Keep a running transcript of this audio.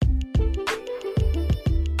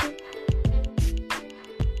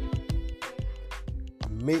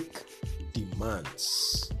make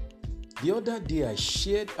demands. The other day I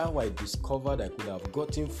shared how I discovered I could have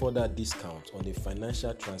gotten further discount on a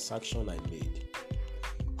financial transaction I made.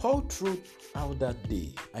 All throughout that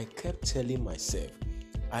day, I kept telling myself,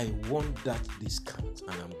 I want that discount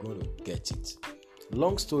and I'm going to get it.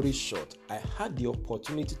 Long story short, I had the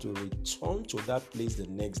opportunity to return to that place the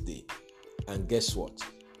next day. And guess what?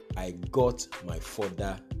 I got my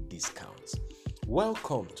further discount.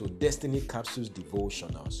 Welcome to Destiny Capsules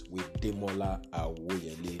Devotionals with Demola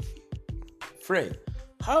Awoyele. Friend,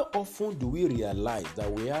 how often do we realize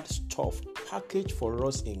that we have stuff packaged for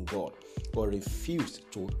us in God but refuse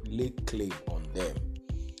to lay claim on them?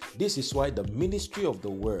 This is why the ministry of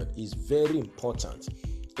the word is very important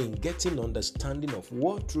in getting understanding of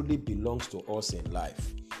what truly belongs to us in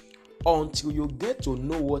life. Until you get to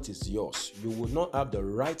know what is yours, you will not have the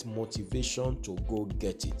right motivation to go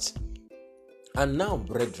get it. And now,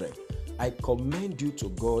 brethren, I commend you to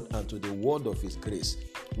God and to the word of His grace,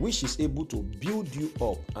 which is able to build you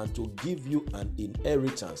up and to give you an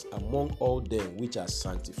inheritance among all them which are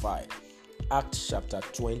sanctified. Acts chapter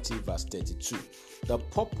 20 verse 32. The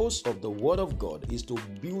purpose of the word of God is to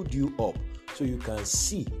build you up so you can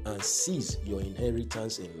see and seize your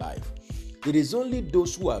inheritance in life. It is only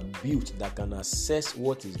those who are built that can assess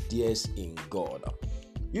what is theirs in God.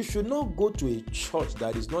 You should not go to a church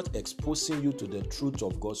that is not exposing you to the truth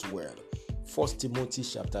of God's word. 1 Timothy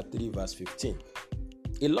chapter 3 verse 15.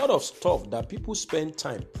 A lot of stuff that people spend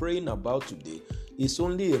time praying about today is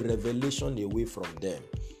only a revelation away from them.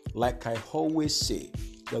 Like I always say,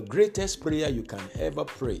 the greatest prayer you can ever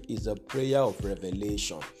pray is a prayer of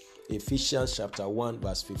revelation. Ephesians chapter 1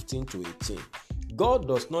 verse 15 to 18. God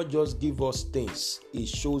does not just give us things, He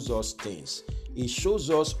shows us things. He shows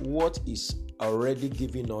us what is already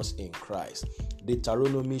given us in Christ.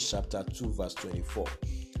 Deuteronomy chapter 2 verse 24.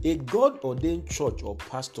 A God-ordained church or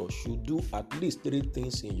pastor should do at least 3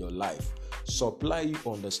 things in your life: supply you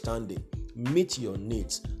understanding, meet your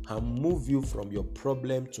needs, and move you from your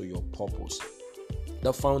problem to your purpose.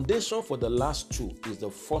 The foundation for the last 2 is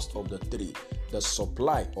the first of the 3, the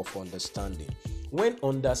supply of understanding. When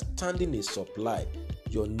understanding is supplied,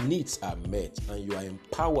 your needs are met and you are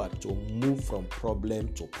empowered to move from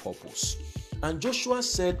problem to purpose. And Joshua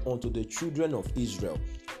said unto the children of Israel,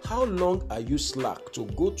 how long are you slack to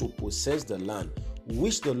go to possess the land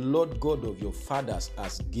which the Lord God of your fathers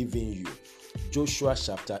has given you? Joshua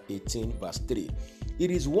chapter 18 verse 3.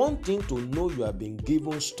 It is one thing to know you have been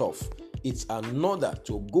given stuff. It's another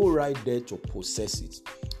to go right there to possess it.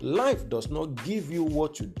 Life does not give you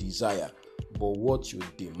what you desire, but what you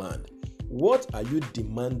demand. What are you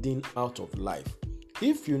demanding out of life?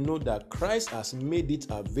 If you know that Christ has made it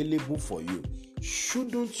available for you,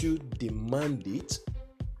 shouldn't you demand it?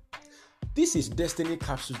 This is Destiny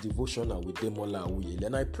Capsules Devotional with Demola Awoyele,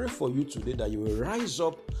 and I pray for you today that you will rise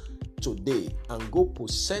up today and go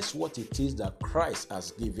possess what it is that Christ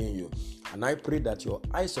has given you. And I pray that your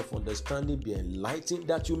eyes of understanding be enlightened,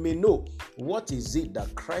 that you may know what is it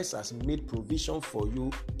that Christ has made provision for you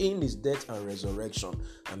in His death and resurrection.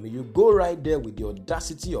 And may you go right there with the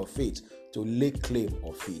audacity of faith to lay claim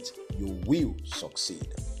of it. You will succeed.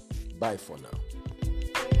 Bye for now.